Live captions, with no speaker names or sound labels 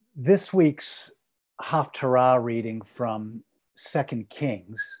This week's Haftarah reading from 2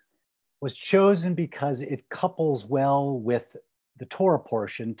 Kings was chosen because it couples well with the Torah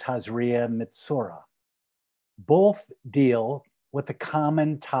portion, Tazria Mitzorah. Both deal with the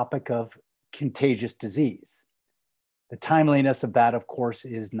common topic of contagious disease. The timeliness of that, of course,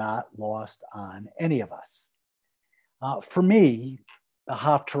 is not lost on any of us. For me, the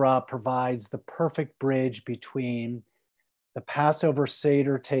Haftarah provides the perfect bridge between the Passover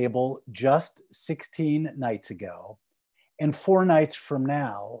Seder table just 16 nights ago and 4 nights from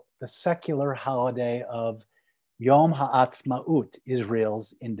now, the secular holiday of Yom Ha'atzmaut,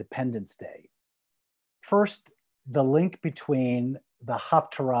 Israel's Independence Day. First, the link between the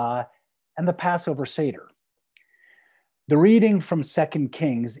Haftarah and the Passover Seder. The reading from 2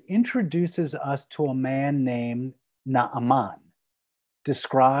 Kings introduces us to a man named Naaman,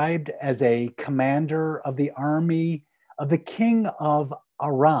 described as a commander of the army of the king of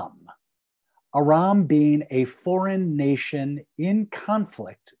Aram, Aram being a foreign nation in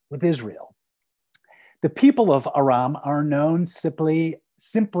conflict with Israel. The people of Aram are known simply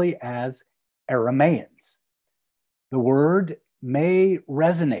as Arameans. The word may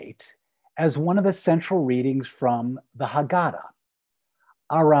resonate as one of the central readings from the Haggadah.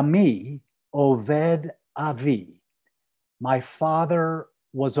 Arami Oved Avi. My father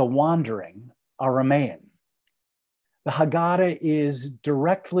was a wandering Aramean. The Haggadah is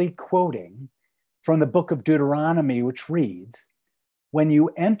directly quoting from the book of Deuteronomy, which reads, "When you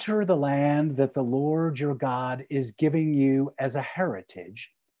enter the land that the Lord your God is giving you as a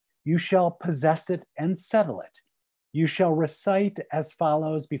heritage, you shall possess it and settle it. You shall recite as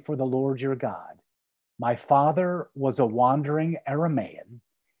follows before the Lord your God. My father was a wandering Aramean.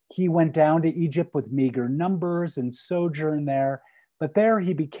 He went down to Egypt with meager numbers and sojourned there, but there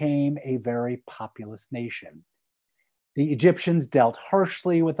he became a very populous nation. The Egyptians dealt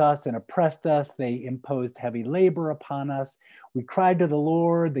harshly with us and oppressed us. They imposed heavy labor upon us. We cried to the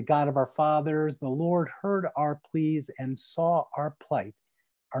Lord, the God of our fathers. The Lord heard our pleas and saw our plight,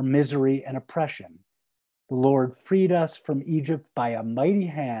 our misery and oppression. The Lord freed us from Egypt by a mighty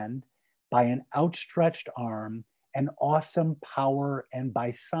hand, by an outstretched arm, an awesome power, and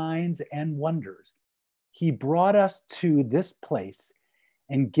by signs and wonders. He brought us to this place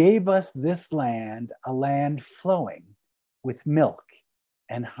and gave us this land, a land flowing with milk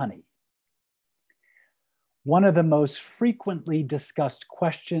and honey." One of the most frequently discussed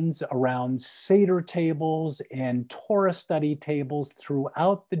questions around Seder tables and Torah study tables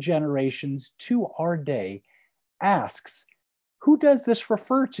throughout the generations to our day asks, who does this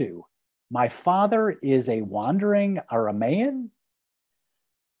refer to? My father is a wandering Aramean?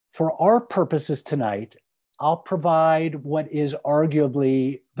 For our purposes tonight, I'll provide what is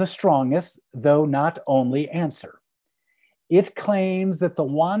arguably the strongest, though not only, answer. It claims that the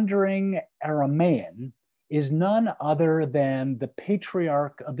wandering Aramean is none other than the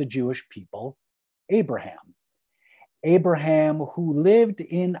patriarch of the Jewish people, Abraham. Abraham, who lived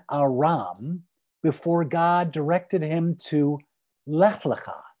in Aram before God directed him to Lech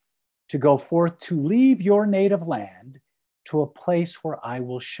Lecha, to go forth to leave your native land to a place where I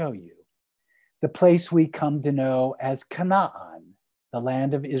will show you. The place we come to know as Canaan, the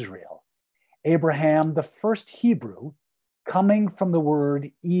land of Israel. Abraham, the first Hebrew, coming from the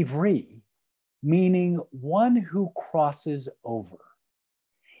word Ivri, meaning one who crosses over.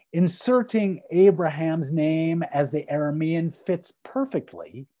 Inserting Abraham's name as the Aramean fits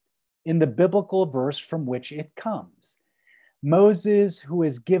perfectly in the biblical verse from which it comes. Moses, who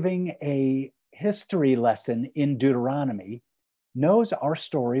is giving a history lesson in Deuteronomy, knows our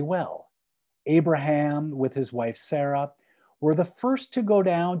story well. Abraham, with his wife Sarah, were the first to go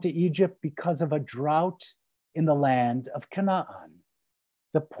down to Egypt because of a drought in the land of Canaan.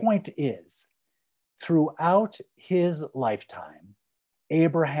 The point is, throughout his lifetime,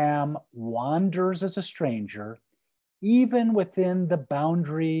 Abraham wanders as a stranger, even within the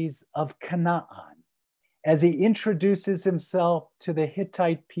boundaries of Canaan, as he introduces himself to the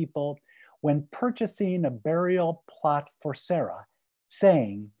Hittite people when purchasing a burial plot for Sarah,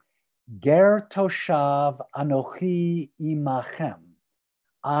 saying, "Ger toshav anochi imachem."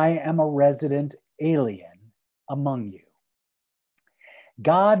 I am a resident alien among you.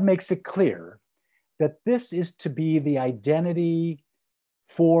 God makes it clear that this is to be the identity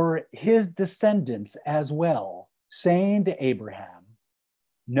for his descendants as well, saying to Abraham,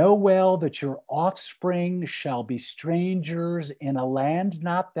 "Know well that your offspring shall be strangers in a land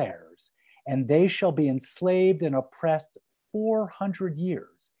not theirs, and they shall be enslaved and oppressed 400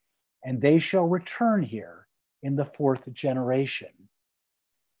 years, and they shall return here in the 4th generation."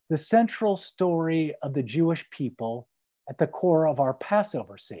 The central story of the Jewish people at the core of our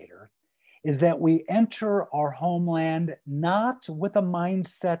Passover Seder is that we enter our homeland not with a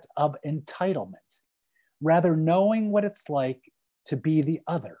mindset of entitlement, rather knowing what it's like to be the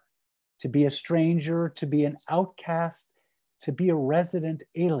other, to be a stranger, to be an outcast, to be a resident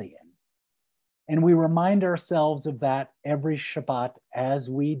alien. And we remind ourselves of that every Shabbat, as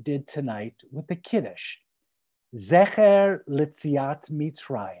we did tonight with the Kiddush. Zecher Litziat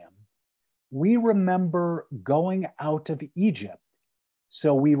Mitzrayim. We remember going out of Egypt,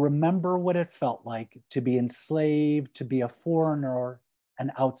 so we remember what it felt like to be enslaved, to be a foreigner,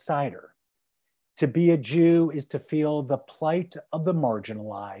 an outsider. To be a Jew is to feel the plight of the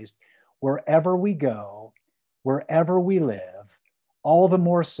marginalized wherever we go, wherever we live, all the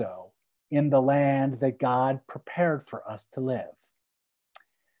more so in the land that God prepared for us to live.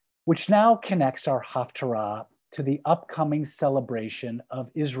 Which now connects our Haftarah to the upcoming celebration of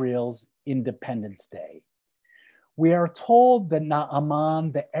Israel's Independence Day. We are told that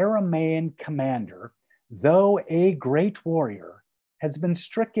Naaman, the Aramean commander, though a great warrior, has been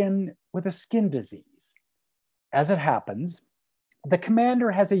stricken with a skin disease. As it happens, the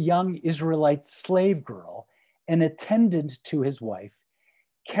commander has a young Israelite slave girl, an attendant to his wife,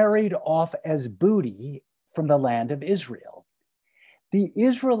 carried off as booty from the land of Israel. The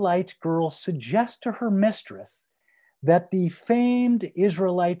Israelite girl suggests to her mistress that the famed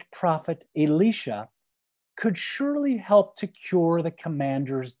Israelite prophet Elisha could surely help to cure the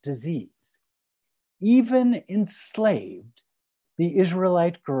commander's disease. Even enslaved, the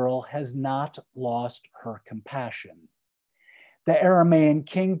Israelite girl has not lost her compassion. The Aramean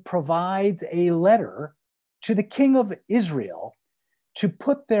king provides a letter to the king of Israel to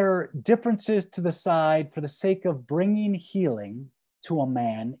put their differences to the side for the sake of bringing healing to a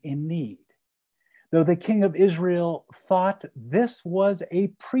man in need. Though the king of Israel thought this was a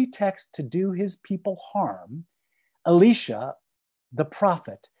pretext to do his people harm, Elisha, the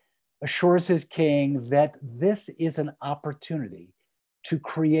prophet, assures his king that this is an opportunity to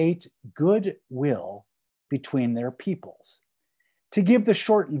create goodwill between their peoples. To give the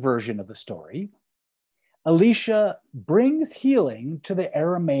shortened version of the story, Elisha brings healing to the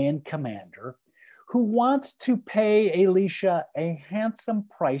Aramean commander, who wants to pay Elisha a handsome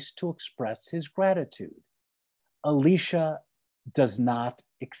price to express his gratitude. Elisha does not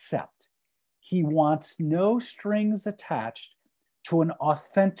accept. He wants no strings attached to an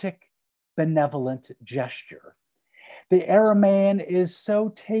authentic, benevolent gesture. The Aramean is so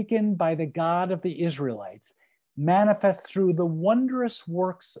taken by the God of the Israelites, manifest through the wondrous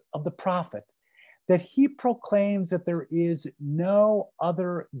works of the prophet, that he proclaims that there is no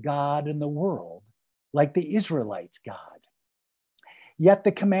other God in the world like the Israelite God. Yet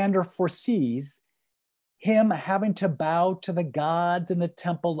the commander foresees him having to bow to the gods in the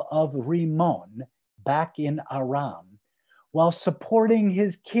temple of Rimmon back in Aram, while supporting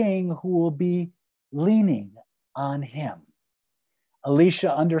his king who will be leaning on him.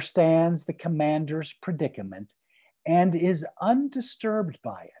 Elisha understands the commander's predicament and is undisturbed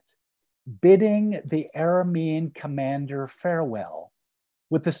by it, bidding the Aramean commander farewell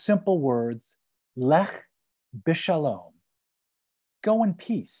with the simple words, Lech b'shalom, go in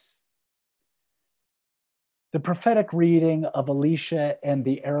peace. The prophetic reading of Elisha and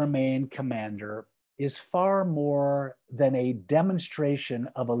the Aramean commander is far more than a demonstration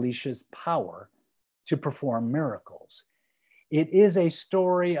of Elisha's power to perform miracles. It is a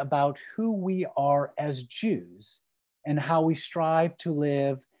story about who we are as Jews and how we strive to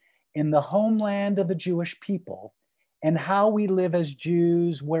live in the homeland of the Jewish people, and how we live as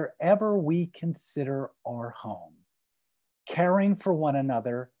Jews wherever we consider our home. Caring for one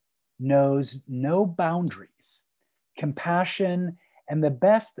another knows no boundaries. Compassion and the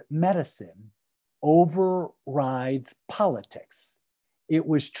best medicine overrides politics. It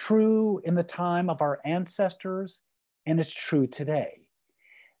was true in the time of our ancestors, and it's true today.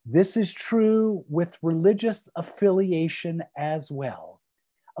 This is true with religious affiliation as well.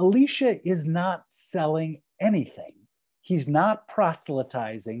 Elisha is not selling anything. He's not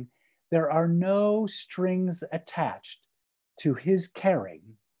proselytizing. There are no strings attached to his caring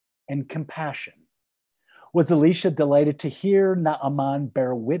and compassion. Was Elisha delighted to hear Naaman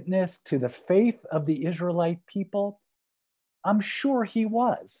bear witness to the faith of the Israelite people? I'm sure he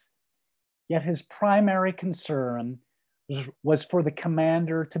was. Yet his primary concern was for the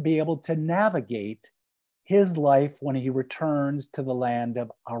commander to be able to navigate his life when he returns to the land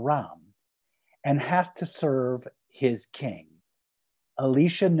of Aram and has to serve his king.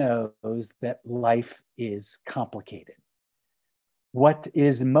 Elisha knows that life is complicated. What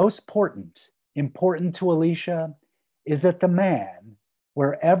is most important to Elisha is that the man,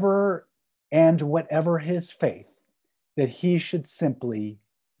 wherever and whatever his faith, that he should simply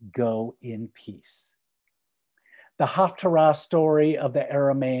go in peace. The Haftarah story of the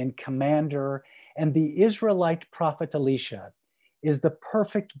Aramean commander and the Israelite prophet Elisha is the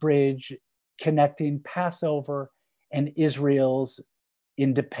perfect bridge connecting Passover and Israel's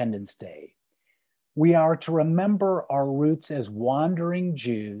Independence Day. We are to remember our roots as wandering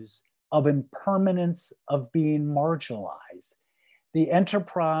Jews, of impermanence, of being marginalized. The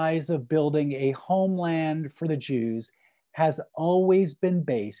enterprise of building a homeland for the Jews has always been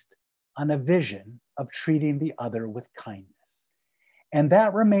based on a vision of treating the other with kindness. And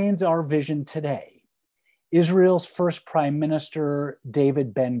that remains our vision today. Israel's first prime minister,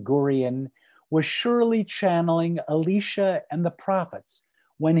 David Ben-Gurion, was surely channeling Elisha and the prophets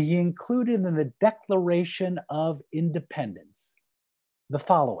when he included in the Declaration of Independence the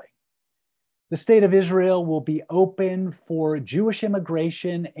following: the state of Israel will be open for Jewish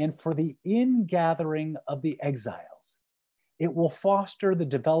immigration and for the ingathering of the exiles. It will foster the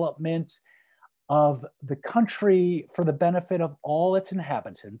development of the country for the benefit of all its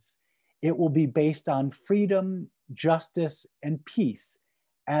inhabitants. It will be based on freedom, justice, and peace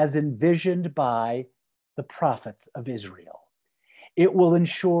as envisioned by the prophets of Israel. It will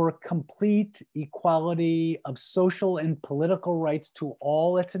ensure complete equality of social and political rights to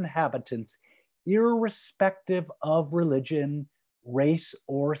all its inhabitants, irrespective of religion, race,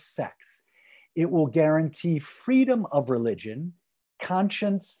 or sex. It will guarantee freedom of religion,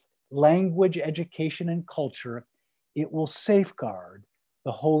 conscience, language, education, and culture. It will safeguard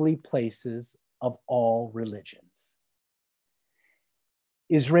the holy places of all religions.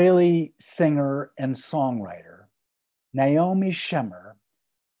 Israeli singer and songwriter Naomi Shemer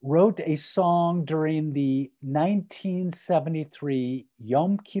wrote a song during the 1973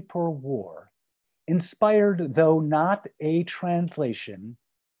 Yom Kippur War, inspired, though not a translation,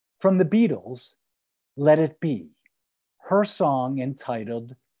 from the Beatles' Let It Be, her song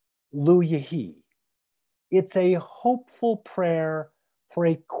entitled Lu Yehi. It's a hopeful prayer for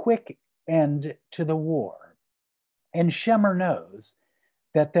a quick end to the war. And Shemer knows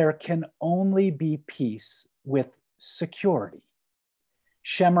that there can only be peace with security.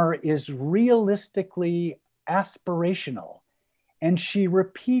 Shemer is realistically aspirational, and she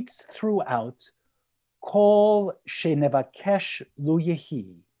repeats throughout, Kol shenevakesh lu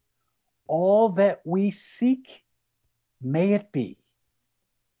yehi, all that we seek, may it be.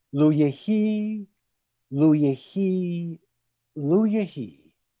 Lu yehi, lu yehi, lu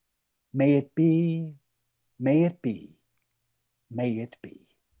yehi, may it be, may it be, may it be.